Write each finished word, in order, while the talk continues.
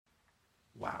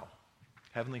Wow.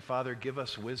 Heavenly Father, give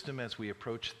us wisdom as we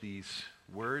approach these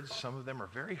words. Some of them are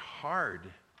very hard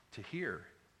to hear.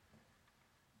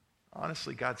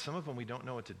 Honestly, God, some of them we don't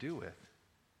know what to do with.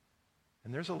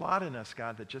 And there's a lot in us,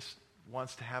 God, that just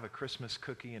wants to have a Christmas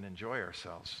cookie and enjoy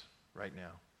ourselves right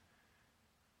now.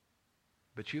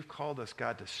 But you've called us,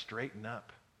 God, to straighten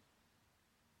up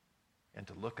and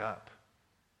to look up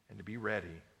and to be ready.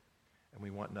 And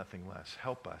we want nothing less.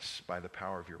 Help us by the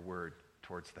power of your word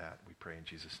towards that, we pray in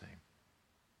Jesus' name.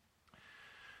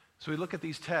 So we look at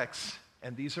these texts,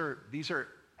 and these are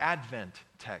Advent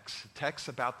texts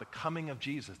about the coming of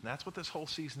Jesus. And that's what this whole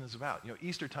season is about. You know,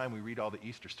 Easter time, we read all the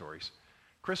Easter stories.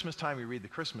 Christmas time, we read the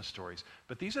Christmas stories.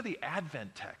 But these are the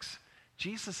Advent texts.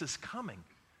 Jesus is coming.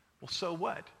 Well, so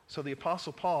what? So the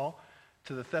Apostle Paul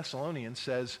to the Thessalonians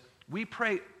says, we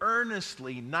pray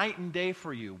earnestly night and day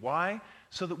for you. Why?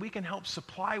 So that we can help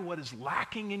supply what is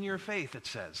lacking in your faith, it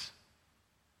says.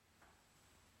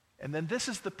 And then this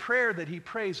is the prayer that he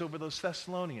prays over those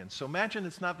Thessalonians. So imagine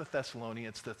it's not the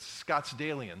Thessalonians, it's the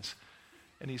Scottsdalians.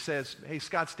 And he says, hey,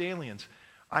 Scottsdalians,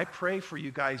 I pray for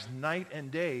you guys night and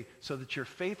day so that your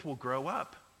faith will grow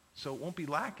up, so it won't be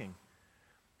lacking.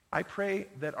 I pray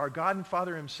that our God and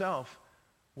Father himself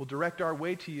will direct our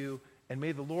way to you, and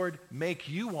may the Lord make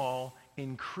you all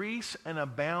increase and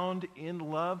abound in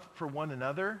love for one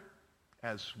another,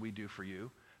 as we do for you,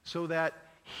 so that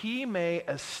he may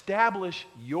establish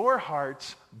your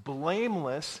hearts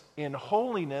blameless in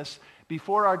holiness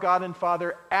before our God and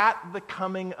Father at the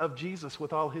coming of Jesus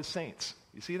with all his saints.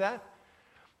 You see that?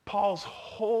 Paul's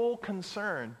whole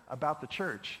concern about the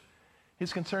church,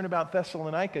 his concern about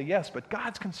Thessalonica, yes, but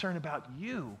God's concern about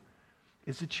you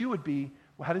is that you would be,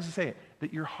 well, how does he say it?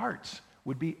 That your hearts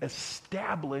would be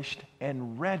established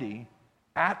and ready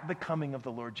at the coming of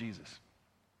the Lord Jesus.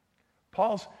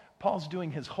 Paul's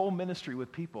doing his whole ministry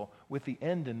with people with the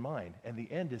end in mind, and the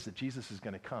end is that Jesus is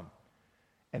going to come.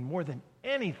 And more than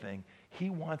anything,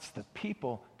 he wants the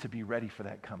people to be ready for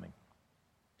that coming.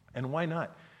 And why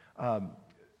not? Now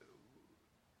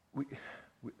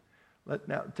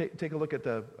take a look at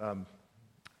the,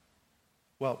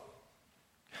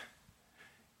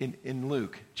 in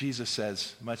Luke, Jesus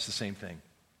says much the same thing.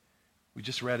 We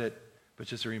just read it, but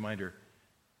just a reminder.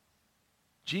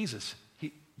 Jesus,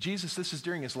 this is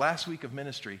during his last week of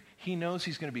ministry. He knows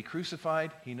he's going to be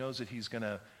crucified. He knows that he's going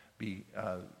to be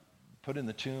put in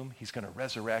the tomb. He's going to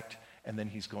resurrect, and then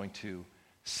he's going to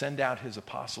send out his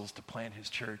apostles to plant his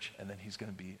church, and then he's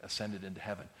going to be ascended into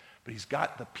heaven. But he's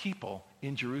got the people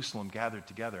in Jerusalem gathered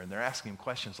together, and they're asking him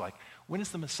questions like, when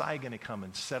is the Messiah going to come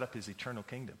and set up his eternal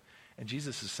kingdom? And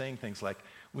Jesus is saying things like,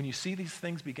 when you see these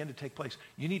things begin to take place,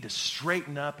 you need to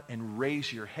straighten up and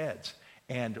raise your heads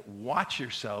and watch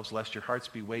yourselves lest your hearts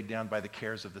be weighed down by the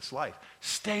cares of this life.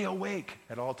 Stay awake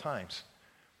at all times,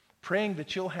 praying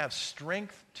that you'll have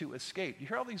strength to escape. You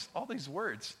hear all these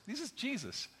words. This is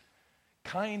Jesus.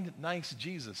 Kind, nice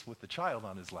Jesus with the child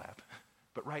on his lap.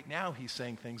 But right now he's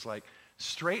saying things like,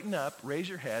 straighten up, raise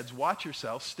your heads, watch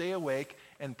yourself, stay awake,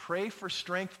 and pray for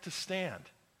strength to stand.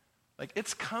 Like,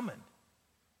 it's coming.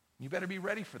 You better be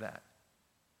ready for that.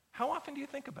 How often do you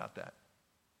think about that?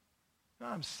 No,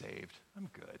 I'm saved. I'm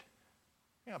good.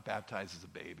 I got baptized as a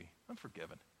baby. I'm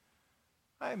forgiven.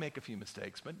 I make a few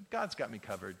mistakes, but God's got me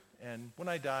covered. And when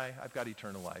I die, I've got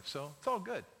eternal life. So it's all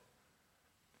good.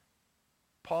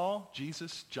 Paul,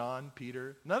 Jesus, John,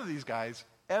 Peter, none of these guys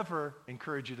ever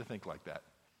encourage you to think like that.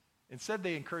 Instead,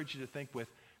 they encourage you to think with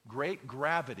great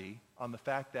gravity on the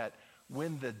fact that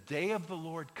when the day of the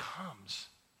Lord comes,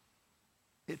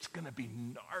 it's going to be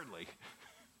gnarly.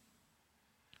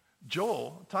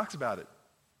 Joel talks about it.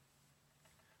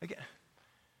 Again,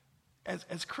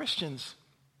 as Christians,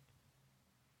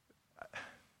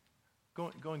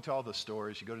 going to all the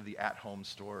stores, you go to the at-home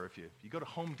store. If you go to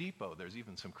Home Depot, there's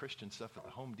even some Christian stuff at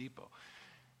the Home Depot.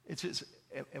 It's just,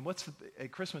 and what's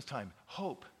at Christmas time?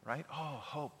 Hope, right? Oh,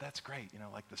 hope, that's great. You know,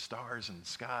 like the stars and the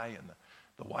sky and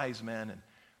the wise men.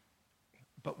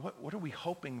 But what are we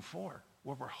hoping for?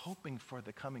 Well, we're hoping for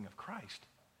the coming of Christ.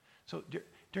 So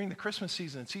during the Christmas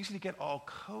season, it's easy to get all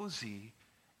cozy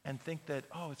and think that,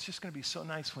 oh, it's just going to be so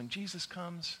nice when Jesus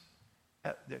comes.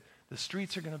 The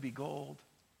streets are going to be gold.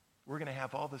 We're going to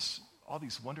have all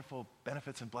these wonderful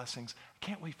benefits and blessings. I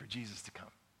can't wait for Jesus to come.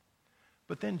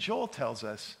 But then Joel tells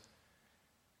us,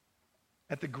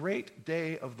 at the great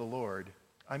day of the Lord,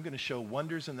 I'm going to show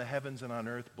wonders in the heavens and on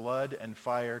earth, blood and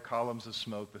fire, columns of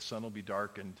smoke. The sun will be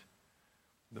darkened.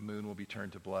 The moon will be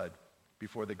turned to blood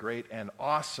before the great and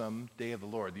awesome day of the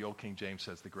Lord. The old King James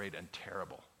says the great and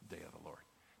terrible day of the Lord.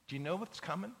 Do you know what's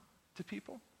coming to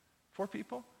people? For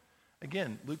people?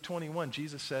 Again, Luke 21,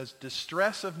 Jesus says,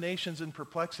 distress of nations in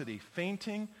perplexity,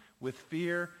 fainting with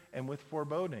fear and with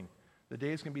foreboding. The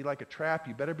day is going to be like a trap.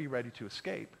 You better be ready to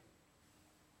escape.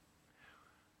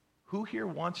 Who here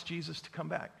wants Jesus to come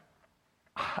back?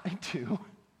 I do.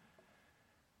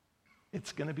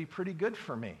 It's going to be pretty good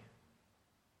for me.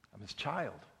 I'm his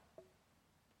child.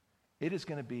 It is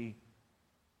going to be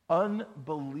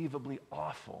unbelievably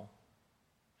awful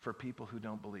for people who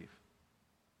don't believe.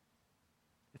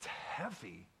 It's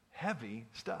heavy, heavy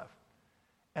stuff.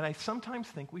 And I sometimes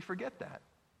think we forget that.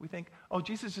 We think, oh,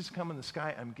 Jesus is come in the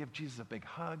sky. I'm going to give Jesus a big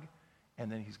hug,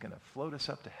 and then he's going to float us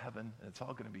up to heaven, and it's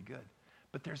all going to be good.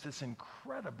 But there's this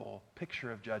incredible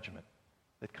picture of judgment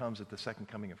that comes at the second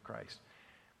coming of Christ.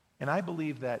 And I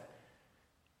believe that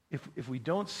if we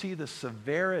don't see the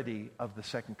severity of the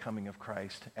second coming of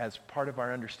Christ as part of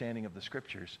our understanding of the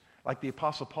Scriptures, like the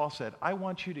Apostle Paul said, I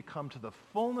want you to come to the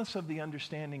fullness of the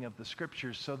understanding of the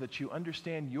Scriptures so that you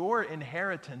understand your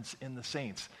inheritance in the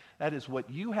saints. That is what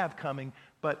you have coming,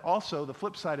 but also the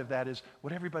flip side of that is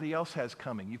what everybody else has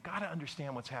coming. You've got to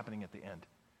understand what's happening at the end,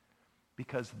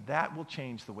 because that will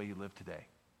change the way you live today.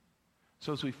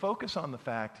 So as we focus on the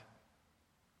fact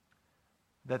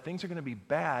that things are going to be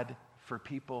bad for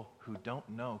people who don't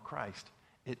know Christ,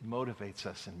 it motivates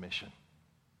us in mission.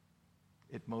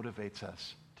 It motivates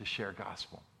us to share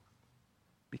gospel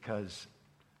because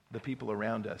the people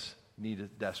around us need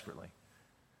it desperately.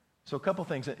 So a couple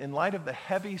things. In light of the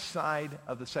heavy side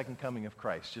of the second coming of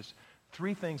Christ, just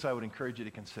 3 things I would encourage you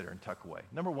to consider and tuck away.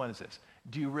 Number 1 is this.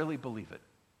 Do you really believe it?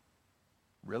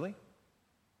 Really?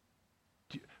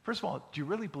 First of all, do you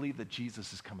really believe that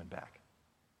Jesus is coming back?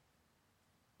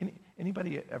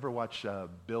 Anybody ever watch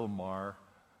Bill Maher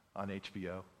on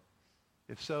HBO?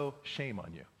 If so, shame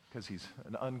on you, because he's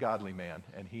an ungodly man,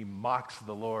 and he mocks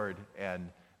the Lord, and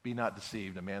be not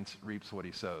deceived, a man reaps what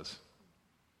he sows.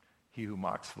 He who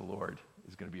mocks the Lord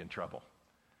is going to be in trouble.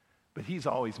 But he's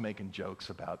always making jokes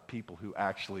about people who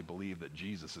actually believe that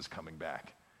Jesus is coming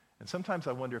back. And sometimes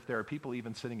I wonder if there are people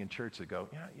even sitting in church that go,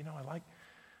 yeah, you know, I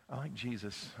like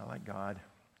Jesus, I like God,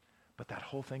 but that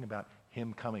whole thing about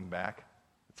him coming back,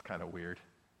 it's kind of weird.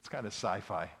 It's kind of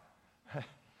sci-fi.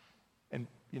 And,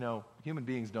 you know, human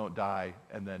beings don't die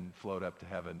and then float up to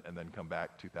heaven and then come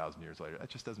back 2,000 years later. That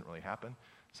just doesn't really happen.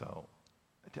 So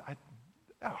I have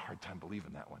a hard time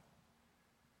believing that one.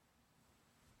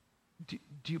 Do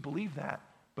you believe that?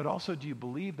 But also, do you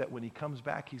believe that when he comes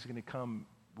back, he's going to come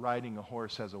riding a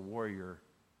horse as a warrior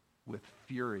with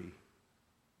fury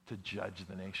to judge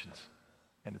the nations?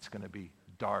 And it's going to be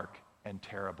dark and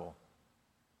terrible.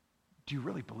 Do you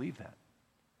really believe that?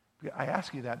 I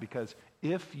ask you that because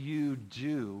if you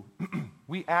do,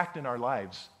 we act in our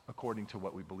lives according to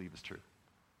what we believe is true.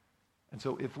 And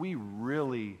so if we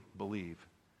really believe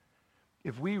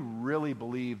the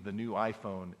new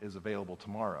iPhone is available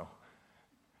tomorrow,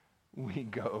 we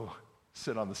go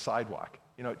sit on the sidewalk.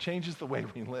 You know, it changes the way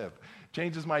we live.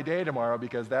 Changes my day tomorrow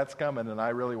because that's coming and I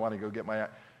really want to go get my...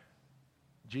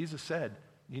 Jesus said,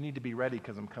 you need to be ready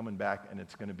because I'm coming back and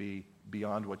it's going to be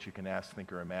beyond what you can ask,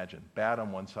 think, or imagine. Bad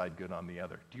on one side, good on the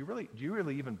other. Do you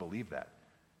really even believe that?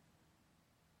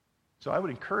 So I would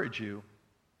encourage you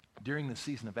during the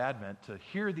season of Advent to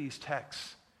hear these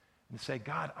texts and say,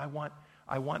 God, I want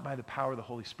by the power of the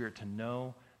Holy Spirit to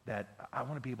know that I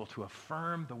want to be able to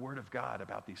affirm the Word of God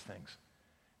about these things.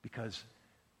 Because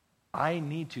I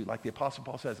need to, like the Apostle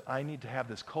Paul says, I need to have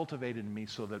this cultivated in me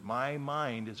so that my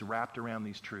mind is wrapped around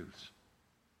these truths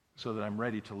so that I'm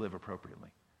ready to live appropriately.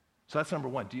 So that's number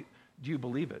 1. Do you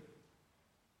believe it?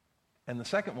 And the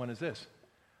second one is this.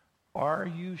 Are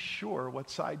you sure what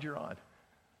side you're on?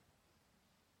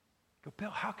 Go, Bill,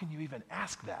 how can you even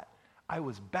ask that? I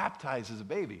was baptized as a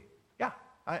baby. Yeah,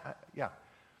 yeah.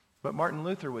 But Martin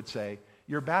Luther would say,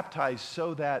 you're baptized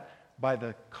so that by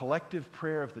the collective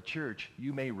prayer of the church,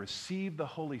 you may receive the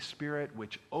Holy Spirit,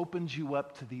 which opens you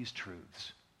up to these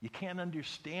truths. You can't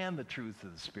understand the truths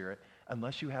of the Spirit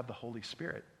unless you have the Holy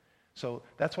Spirit. So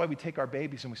that's why we take our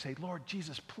babies and we say, Lord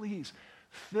Jesus, please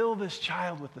fill this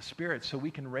child with the Spirit so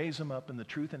we can raise him up in the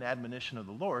truth and admonition of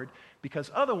the Lord,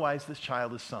 because otherwise this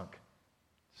child is sunk.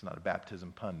 It's not a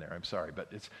baptism pun there, I'm sorry, but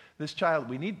it's this child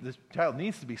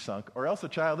needs to be sunk, or else the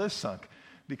child is sunk,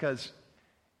 because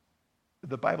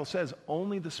the Bible says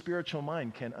only the spiritual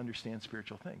mind can understand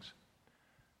spiritual things.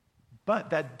 But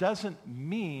that doesn't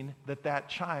mean that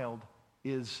child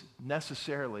is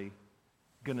necessarily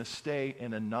going to stay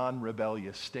in a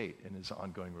non-rebellious state in his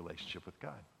ongoing relationship with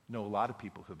God. I know a lot of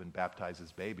people who have been baptized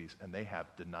as babies, and they have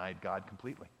denied God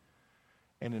completely.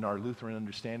 And in our Lutheran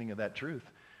understanding of that truth,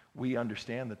 we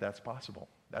understand that that's possible.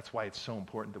 That's why it's so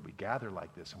important that we gather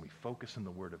like this and we focus on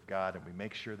the Word of God and we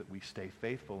make sure that we stay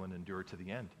faithful and endure to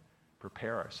the end.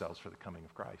 Prepare ourselves for the coming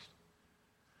of Christ.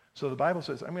 So the Bible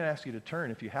says, I'm going to ask you to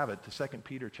turn, if you have it, to 2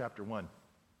 Peter chapter 1.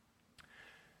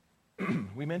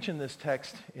 We mentioned this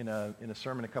text in a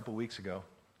sermon a couple weeks ago,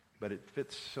 but it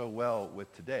fits so well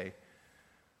with today.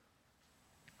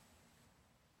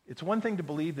 It's one thing to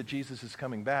believe that Jesus is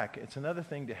coming back. It's another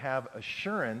thing to have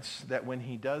assurance that when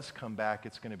he does come back,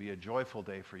 it's going to be a joyful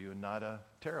day for you and not a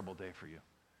terrible day for you.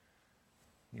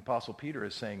 The Apostle Peter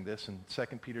is saying this in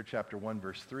 2 Peter chapter 1,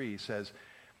 verse 3. He says,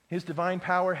 his divine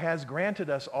power has granted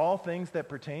us all things that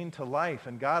pertain to life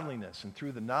and godliness, and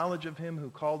through the knowledge of him who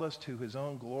called us to his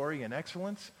own glory and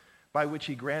excellence, by which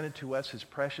he granted to us his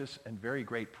precious and very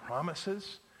great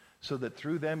promises, so that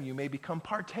through them you may become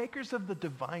partakers of the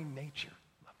divine nature.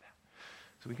 Love that.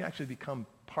 So we can actually become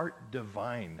part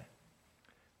divine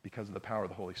because of the power of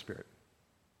the Holy Spirit.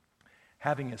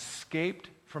 Having escaped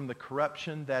from the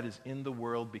corruption that is in the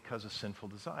world because of sinful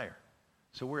desire.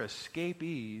 So we're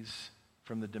escapees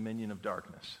from the dominion of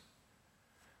darkness.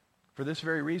 For this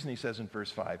very reason, he says in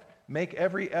verse 5, make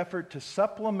every effort to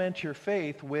supplement your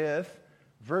faith with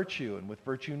virtue, and with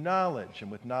virtue knowledge,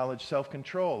 and with knowledge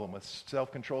self-control, and with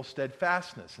self-control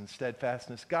steadfastness, and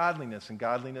steadfastness godliness, and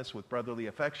godliness with brotherly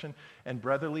affection, and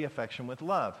brotherly affection with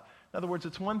love. In other words,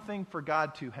 it's one thing for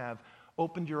God to have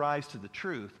opened your eyes to the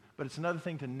truth, but it's another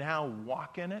thing to now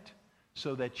walk in it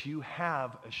so that you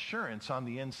have assurance on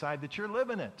the inside that you're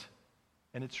living it.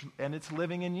 And it's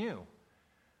living in you.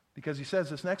 Because he says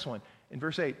this next one in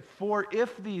verse 8, for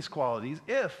if these qualities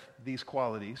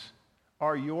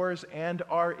are yours and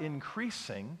are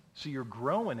increasing, so you're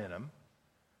growing in them,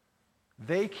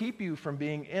 they keep you from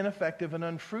being ineffective and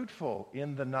unfruitful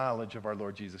in the knowledge of our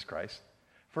Lord Jesus Christ.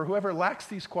 For whoever lacks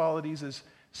these qualities is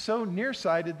so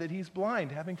nearsighted that he's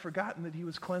blind, having forgotten that he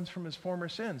was cleansed from his former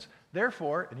sins.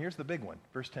 Therefore, and here's the big one,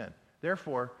 verse 10,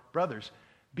 therefore, brothers,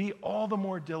 be all the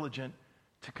more diligent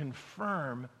to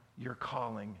confirm your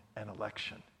calling and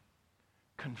election.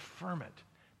 Confirm it.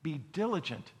 Be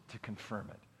diligent to confirm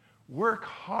it. Work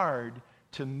hard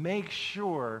to make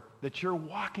sure that you're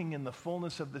walking in the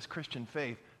fullness of this Christian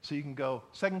faith so you can go,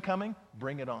 second coming,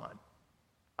 bring it on.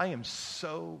 I am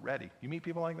so ready. You meet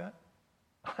people like that?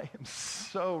 I am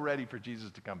so ready for Jesus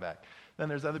to come back. Then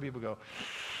there's other people who go,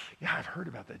 yeah, I've heard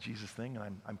about that Jesus thing,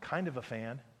 and I'm kind of a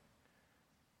fan.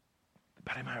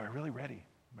 But am I really ready?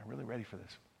 Am I really ready for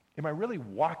this? Am I really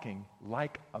walking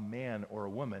like a man or a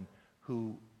woman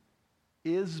who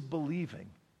is believing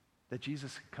that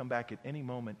Jesus could come back at any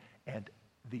moment and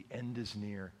the end is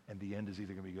near and the end is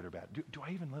either going to be good or bad? Do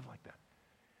I even live like that?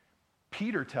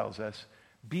 Peter tells us,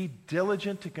 be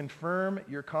diligent to confirm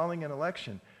your calling and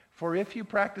election, for if you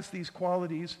practice these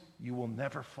qualities, you will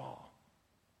never fall.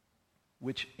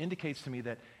 Which indicates to me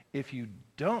that if you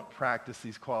don't practice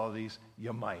these qualities,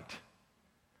 you might.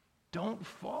 Don't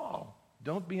fall.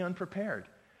 Don't be unprepared.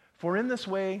 For in this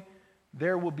way,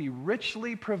 there will be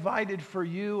richly provided for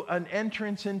you an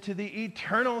entrance into the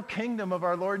eternal kingdom of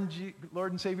our Lord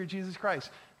and Savior Jesus Christ.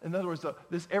 In other words,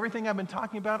 everything I've been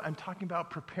talking about, I'm talking about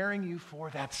preparing you for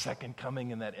that second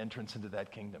coming and that entrance into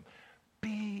that kingdom.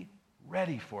 Be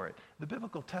ready for it. The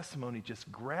biblical testimony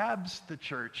just grabs the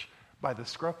church by the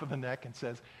scruff of the neck and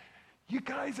says, you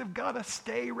guys have got to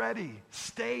stay ready.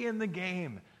 Stay in the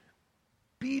game.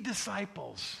 Be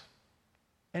disciples.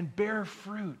 And bear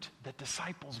fruit that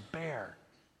disciples bear,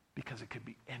 because it could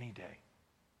be any day,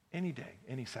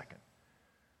 any second.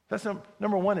 That's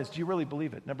number one is, do you really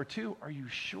believe it? Number two, are you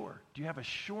sure? Do you have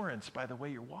assurance by the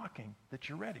way you're walking that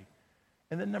you're ready?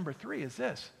 And then number three is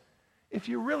this. If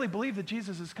you really believe that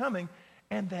Jesus is coming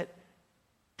and that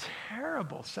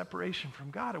terrible separation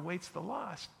from God awaits the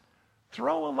lost,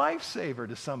 throw a lifesaver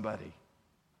to somebody.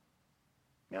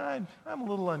 I'm a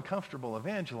little uncomfortable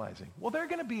evangelizing. Well, they're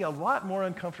going to be a lot more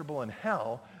uncomfortable in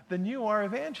hell than you are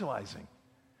evangelizing.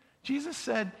 Jesus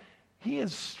said, he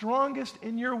is strongest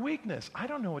in your weakness. I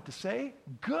don't know what to say.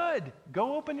 Good.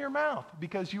 Go open your mouth,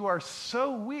 because you are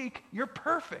so weak, you're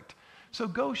perfect. So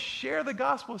go share the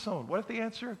gospel with someone. What if they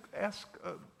ask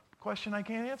a question I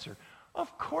can't answer?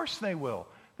 Of course they will.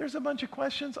 There's a bunch of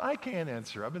questions I can't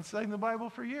answer. I've been studying the Bible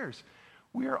for years.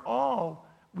 We are all,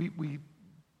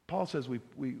 Paul says we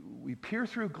peer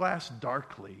through glass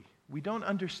darkly. We don't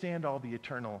understand all the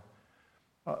eternal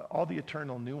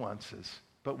nuances,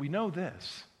 but we know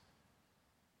this.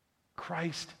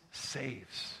 Christ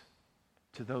saves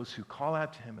to those who call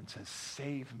out to him and says,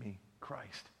 save me,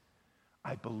 Christ.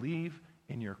 I believe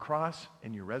in your cross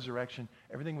and your resurrection.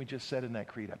 Everything we just said in that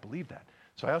creed, I believe that.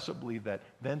 So I also believe that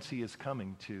thence he is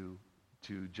coming to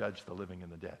judge the living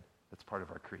and the dead. That's part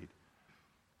of our creed.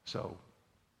 So,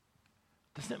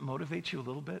 doesn't it motivate you a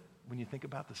little bit when you think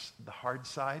about the hard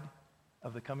side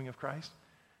of the coming of Christ?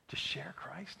 To share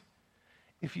Christ?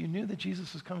 If you knew that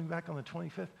Jesus was coming back on the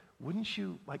 25th, wouldn't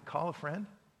you call a friend?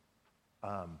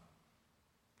 You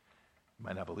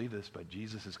might not believe this, but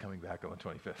Jesus is coming back on the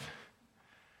 25th.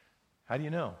 How do you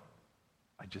know?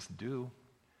 I just do.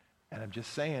 And I'm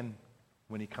just saying,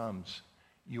 when he comes,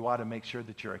 you ought to make sure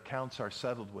that your accounts are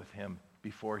settled with him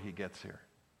before he gets here.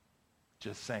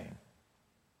 Just saying.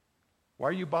 Why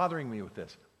are you bothering me with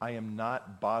this? I am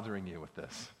not bothering you with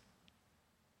this.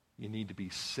 You need to be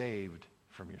saved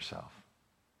from yourself.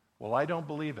 Well, I don't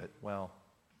believe it. Well,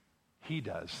 he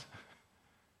does.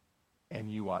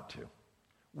 And you ought to.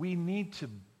 We need to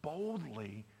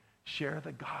boldly share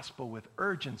the gospel with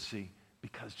urgency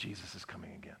because Jesus is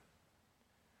coming again.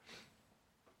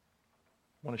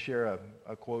 I want to share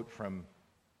a quote from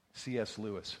C.S.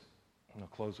 Lewis. I'll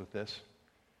close with this,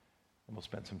 and we'll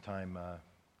spend some time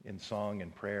in song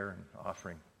and prayer and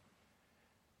offering.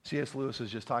 C.S. Lewis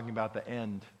is just talking about the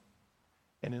end,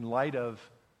 and in light of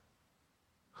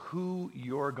who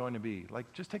you're going to be,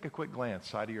 just take a quick glance,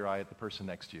 side of your eye, at the person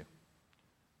next to you.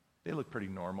 They look pretty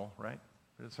normal, right?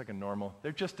 It's like a normal,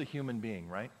 they're just a human being,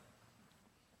 right?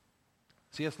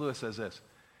 C.S. Lewis says this: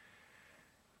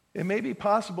 it may be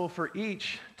possible for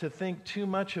each to think too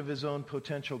much of his own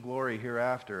potential glory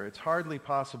hereafter. It's hardly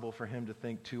possible for him to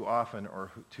think too often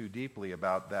or too deeply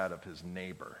about that of his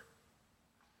neighbor.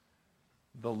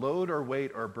 The load or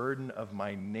weight or burden of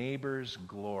my neighbor's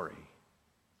glory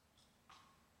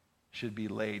should be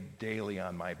laid daily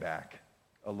on my back,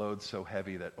 a load so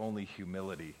heavy that only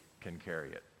humility can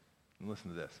carry it. And listen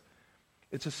to this.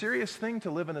 It's a serious thing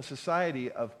to live in a society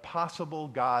of possible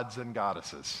gods and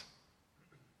goddesses.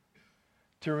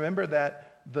 To remember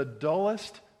that the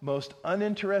dullest, most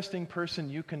uninteresting person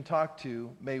you can talk to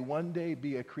may one day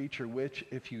be a creature which,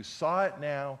 if you saw it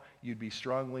now, you'd be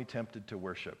strongly tempted to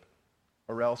worship,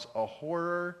 or else a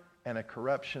horror and a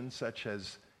corruption such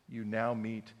as you now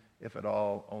meet, if at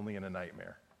all, only in a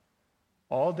nightmare.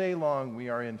 All day long, we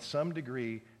are in some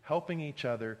degree helping each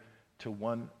other to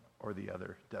one or the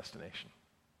other destination.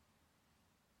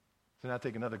 So now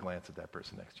take another glance at that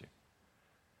person next to you.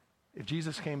 If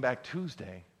Jesus came back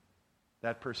Tuesday,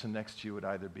 that person next to you would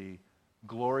either be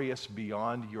glorious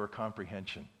beyond your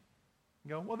comprehension.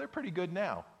 You go, well, they're pretty good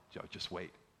now. Just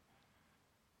wait.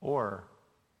 Or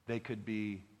they could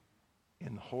be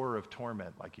in horror of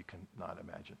torment like you cannot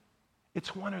imagine.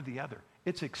 It's one or the other.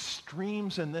 It's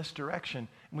extremes in this direction,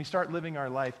 and we start living our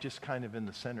life just kind of in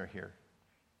the center here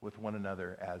with one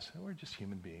another as, we're just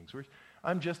human beings.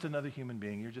 I'm just another human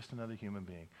being. You're just another human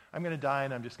being. I'm going to die,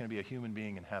 and I'm just going to be a human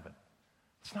being in heaven.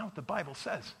 It's not what the Bible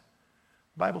says.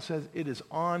 The Bible says it is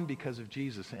on because of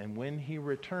Jesus, and when he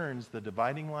returns, the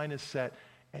dividing line is set,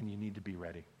 and you need to be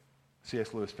ready.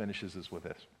 C.S. Lewis finishes this with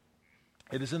this.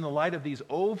 It is in the light of these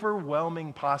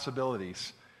overwhelming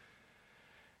possibilities,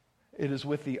 it is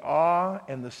with the awe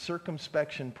and the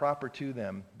circumspection proper to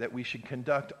them that we should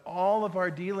conduct all of our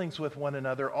dealings with one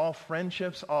another, all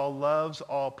friendships, all loves,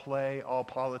 all play, all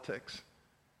politics.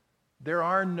 There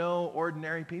are no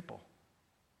ordinary people.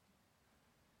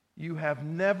 You have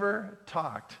never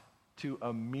talked to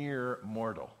a mere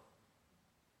mortal.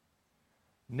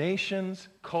 Nations,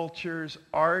 cultures,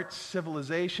 arts,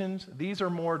 civilizations, these are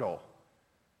mortal,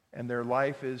 and their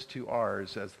life is to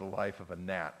ours as the life of a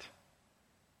gnat.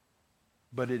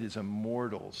 But it is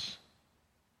immortals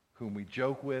whom we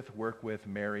joke with, work with,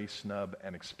 marry, snub,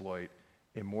 and exploit,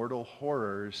 immortal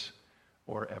horrors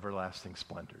or everlasting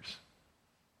splendors.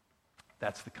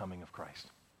 That's the coming of Christ.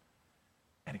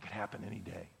 And it could happen any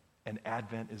day. And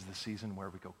Advent is the season where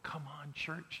we go, come on,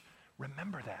 church,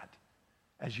 remember that.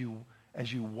 As you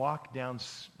walk down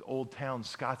Old Town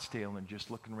Scottsdale and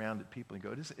just looking around at people and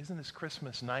go, isn't this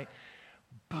Christmas night?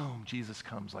 Boom, Jesus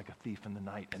comes like a thief in the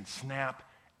night, and snap,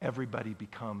 everybody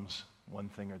becomes one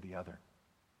thing or the other.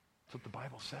 That's what the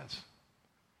Bible says.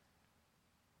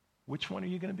 Which one are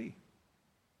you going to be?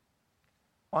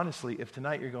 Honestly, if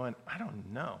tonight you're going, I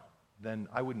don't know, then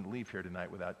I wouldn't leave here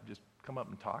tonight without just come up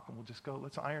and talk, and we'll just go,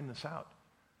 let's iron this out.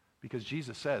 Because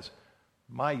Jesus says,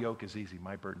 my yoke is easy,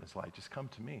 my burden is light. Just come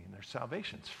to me, and there's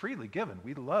salvation. It's freely given.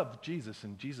 We love Jesus,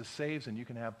 and Jesus saves, and you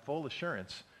can have full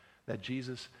assurance that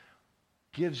Jesus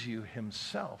gives you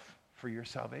himself for your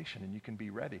salvation, and you can be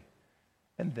ready.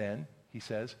 And then he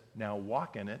says, now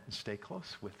walk in it and stay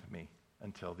close with me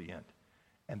until the end.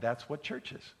 And that's what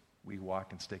church is. We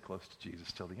walk and stay close to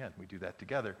Jesus till the end. We do that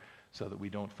together so that we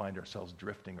don't find ourselves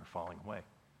drifting or falling away.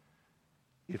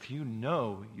 If you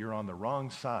know you're on the wrong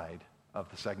side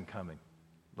of the second coming,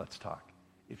 let's talk.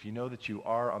 If you know that you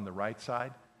are on the right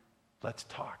side, let's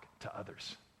talk to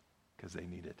others because they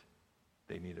need it.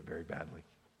 They need it very badly.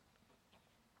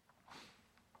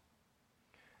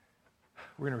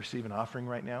 We're going to receive an offering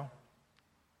right now.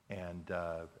 And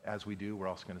as we do, we're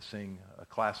also going to sing a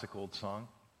classic old song.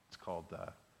 It's called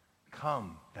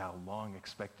Come, Thou Long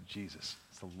Expected Jesus.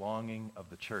 It's the longing of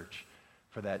the church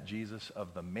for that Jesus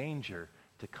of the manger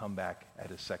to come back at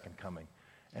his second coming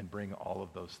and bring all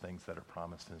of those things that are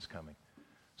promised in his coming.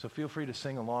 So feel free to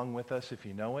sing along with us if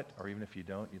you know it, or even if you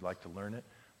don't, you'd like to learn it.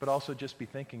 But also just be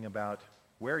thinking about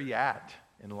where are you at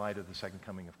in light of the second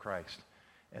coming of Christ.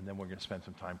 And then we're going to spend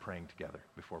some time praying together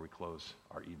before we close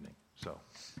our evening. So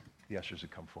the ushers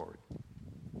would come forward.